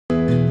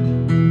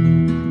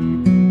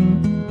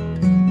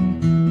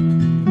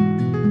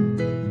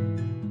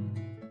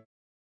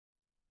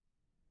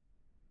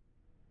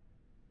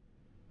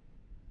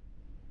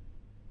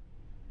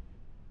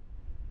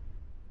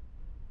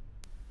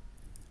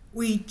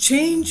We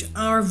change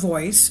our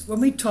voice when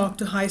we talk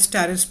to high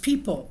status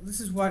people. This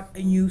is what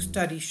a new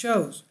study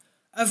shows.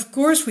 Of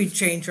course, we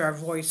change our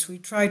voice. We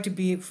try to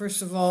be,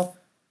 first of all,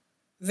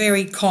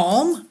 very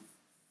calm,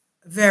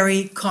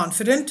 very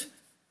confident,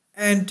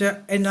 and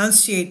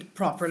enunciate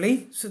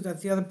properly so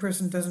that the other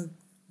person doesn't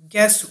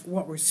guess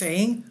what we're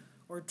saying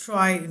or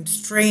try and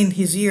strain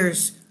his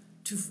ears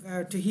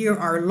to hear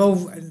our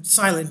low and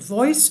silent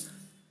voice.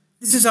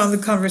 This is on The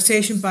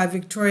Conversation by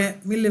Victoria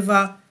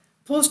Mileva,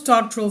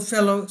 postdoctoral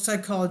fellow,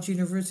 Psychology,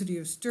 University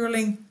of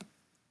Stirling,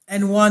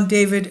 and Juan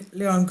David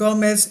Leon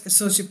Gomez,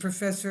 associate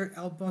professor,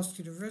 El Bosque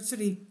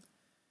University.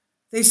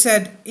 They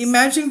said,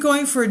 imagine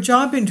going for a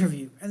job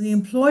interview and the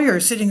employer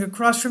sitting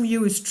across from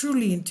you is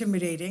truly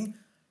intimidating.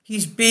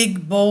 He's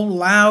big, bold,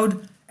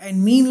 loud,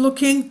 and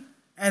mean-looking.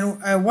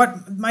 And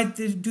what might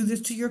do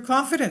this to your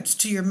confidence,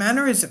 to your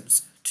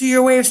mannerisms, to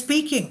your way of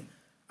speaking?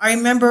 I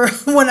remember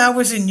when I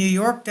was in New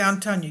York,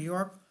 downtown New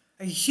York,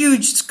 a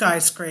huge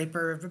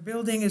skyscraper of a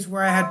building is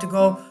where I had to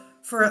go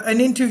for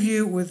an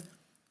interview with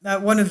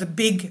one of the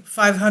big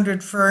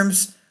 500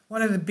 firms,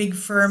 one of the big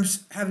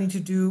firms having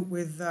to do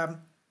with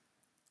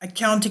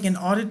accounting and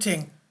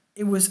auditing.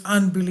 It was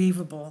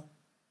unbelievable.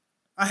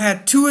 I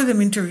had two of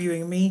them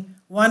interviewing me.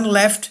 One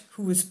left,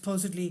 who was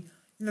supposedly,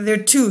 there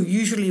are two.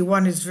 Usually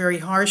one is very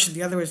harsh and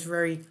the other is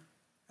very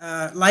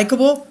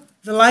likable.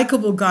 The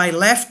likable guy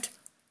left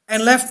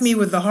and left me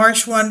with the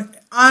harsh one.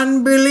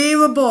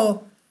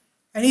 Unbelievable.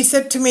 And he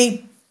said to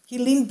me, he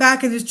leaned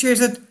back in his chair and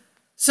said,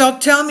 so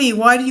tell me,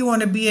 why do you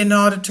want to be an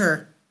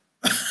auditor?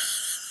 I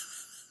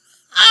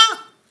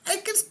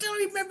can still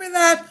remember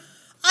that.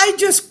 I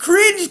just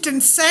cringed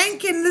and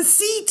sank in the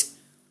seat.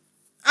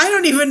 I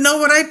don't even know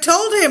what I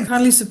told him.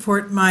 Kindly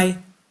support my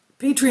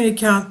Patreon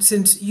account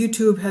since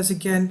YouTube has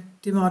again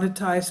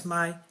demonetized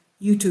my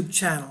YouTube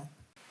channel.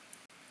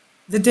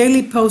 The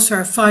daily posts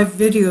are 5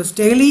 videos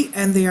daily,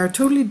 and they are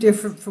totally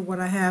different from what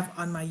I have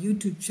on my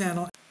YouTube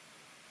channel.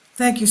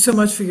 Thank you so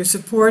much for your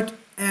support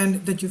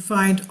and that you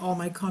find all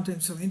my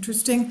content so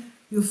interesting.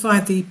 You'll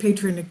find the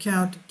Patreon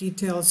account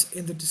details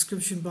in the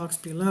description box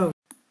below.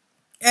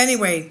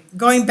 Anyway,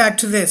 going back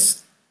to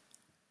this.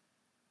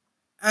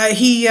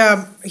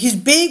 He's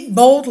big,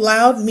 bold,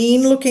 loud,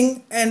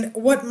 mean-looking, and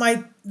what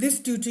might this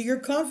do to your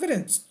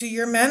confidence, to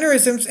your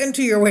mannerisms, and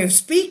to your way of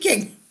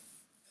speaking?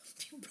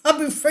 You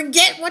probably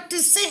forget what to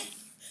say.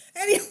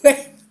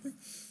 Anyway,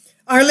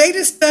 our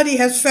latest study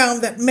has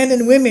found that men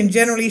and women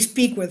generally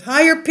speak with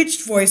higher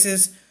pitched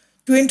voices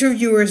to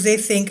interviewers they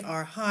think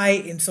are high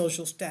in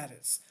social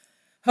status.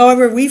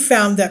 However, we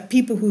found that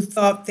people who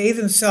thought they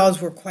themselves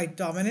were quite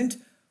dominant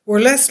were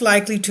less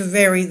likely to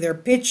vary their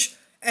pitch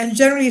and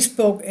generally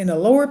spoke in a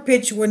lower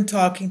pitch when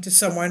talking to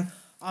someone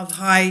of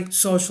high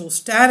social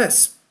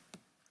status.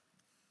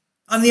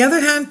 On the other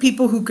hand,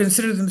 people who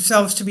considered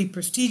themselves to be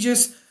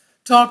prestigious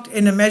talked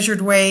in a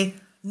measured way,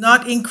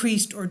 not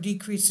increased or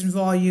decreased in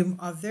volume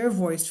of their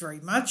voice very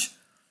much.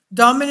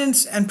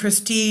 Dominance and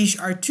prestige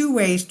are two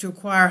ways to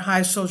acquire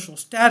high social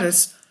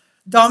status.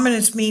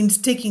 Dominance means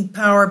taking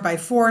power by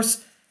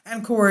force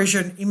and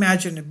coercion,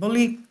 imagine a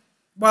bully,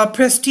 while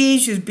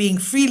prestige is being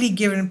freely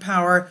given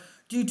power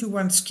due to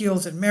one's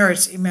skills and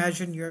merits,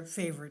 imagine your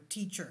favorite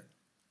teacher.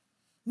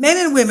 Men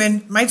and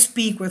women might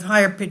speak with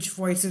higher pitched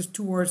voices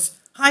towards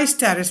high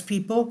status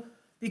people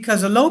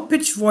because a low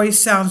pitched voice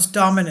sounds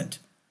dominant,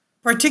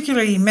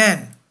 particularly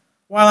men,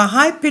 while a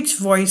high pitched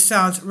voice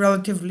sounds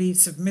relatively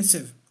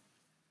submissive.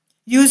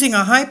 Using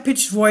a high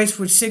pitched voice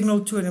would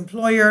signal to an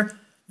employer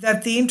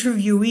that the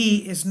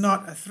interviewee is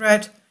not a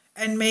threat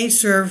and may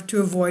serve to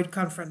avoid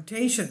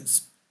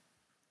confrontations.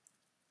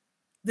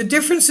 The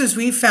differences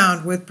we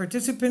found with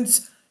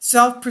participants'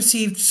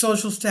 self-perceived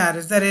social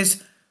status, that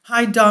is,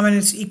 high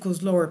dominance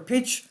equals lower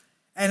pitch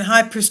and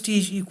high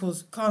prestige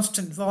equals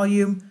constant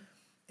volume,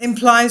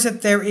 implies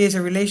that there is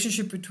a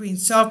relationship between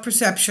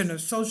self-perception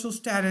of social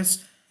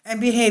status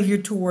and behavior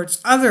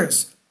towards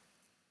others.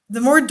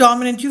 The more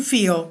dominant you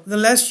feel, the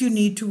less you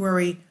need to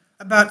worry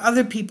about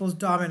other people's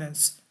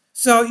dominance.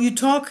 So you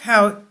talk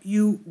how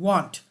you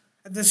want.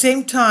 At the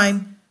same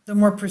time, the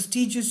more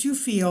prestigious you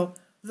feel,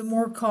 the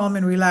more calm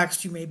and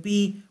relaxed you may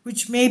be,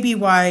 which may be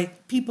why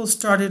people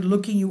started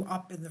looking you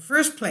up in the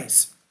first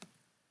place.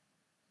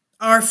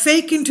 Our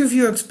fake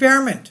interview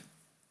experiment.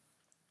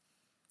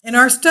 In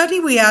our study,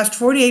 we asked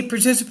 48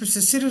 participants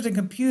to sit at a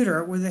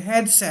computer with a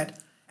headset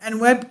and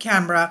web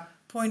camera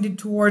pointed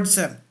towards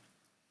them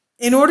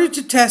in order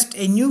to test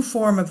a new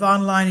form of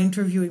online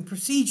interviewing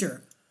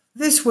procedure.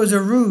 This was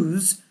a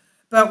ruse,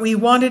 but we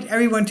wanted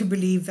everyone to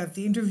believe that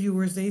the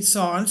interviewers they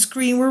saw on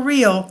screen were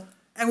real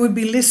and would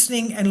be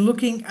listening and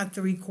looking at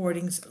the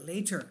recordings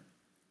later.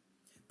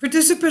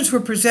 Participants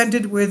were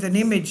presented with an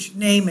image,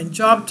 name, and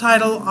job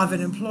title of an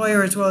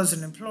employer as well as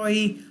an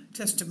employee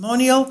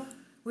testimonial,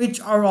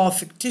 which are all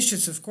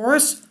fictitious, of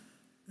course.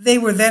 They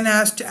were then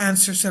asked to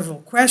answer several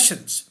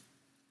questions.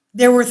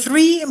 There were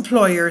 3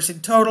 employers in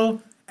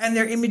total, and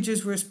their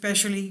images were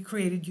specially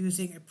created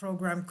using a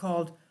program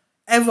called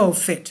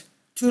EvoFit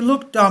to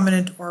look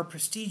dominant or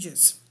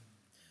prestigious.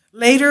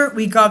 Later,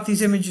 we got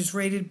these images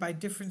rated by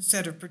different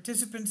set of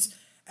participants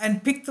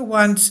and picked the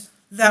ones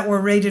that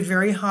were rated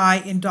very high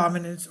in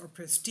dominance or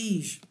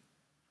prestige.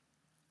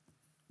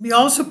 We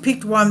also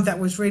picked one that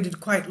was rated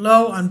quite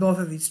low on both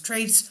of these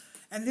traits,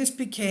 and this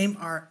became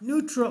our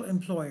neutral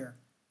employer.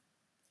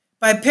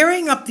 By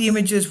pairing up the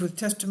images with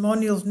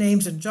testimonials,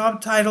 names, and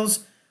job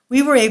titles,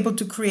 we were able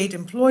to create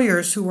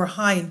employers who were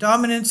high in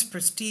dominance,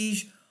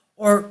 prestige,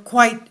 or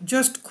quite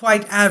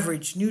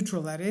average,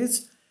 neutral that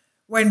is.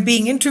 When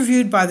being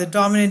interviewed by the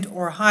dominant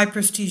or high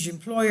prestige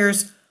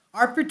employers,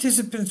 our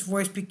participants'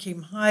 voice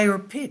became higher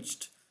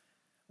pitched.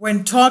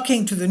 When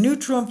talking to the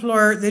neutral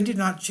employer, they did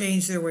not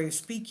change their way of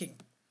speaking.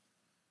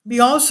 We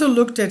also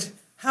looked at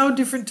how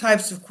different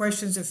types of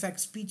questions affect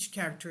speech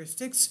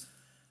characteristics.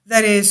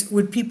 That is,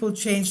 would people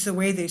change the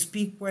way they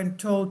speak when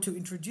told to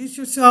introduce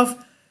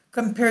yourself,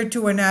 compared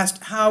to when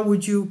asked how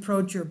would you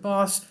approach your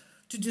boss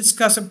to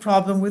discuss a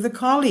problem with a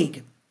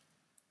colleague?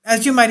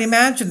 As you might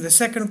imagine, the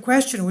second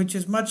question, which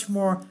is much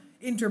more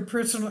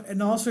interpersonal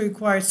and also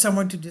requires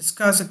someone to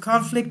discuss a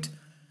conflict,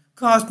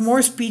 caused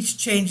more speech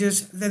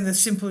changes than the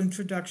simple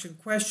introduction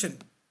question.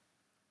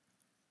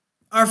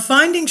 Our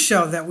findings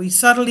show that we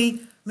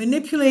subtly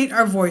manipulate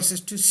our voices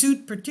to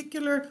suit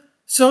particular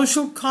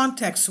social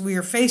contexts we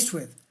are faced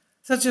with,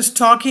 such as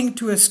talking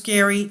to a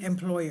scary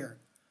employer.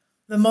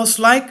 We most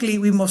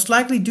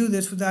likely do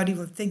this without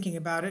even thinking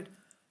about it.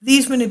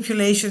 These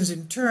manipulations,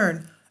 in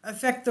turn,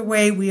 affect the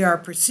way we are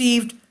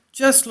perceived,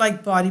 just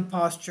like body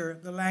posture,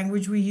 the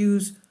language we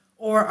use,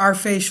 or our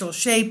facial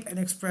shape and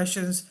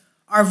expressions.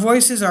 Our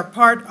voices are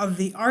part of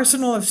the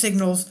arsenal of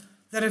signals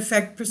that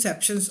affect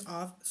perceptions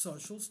of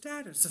social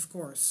status, of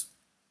course.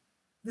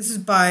 This is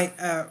by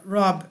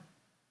Rob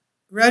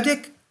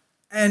Reddick,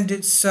 and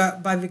it's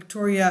by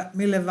Victoria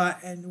Mileva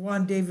and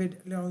Juan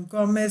David Leon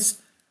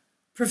Gomez,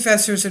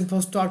 professors and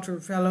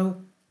postdoctoral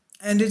fellow,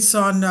 and it's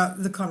on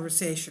The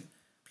Conversation.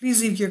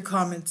 Please leave your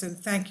comments, and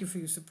thank you for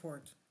your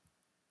support.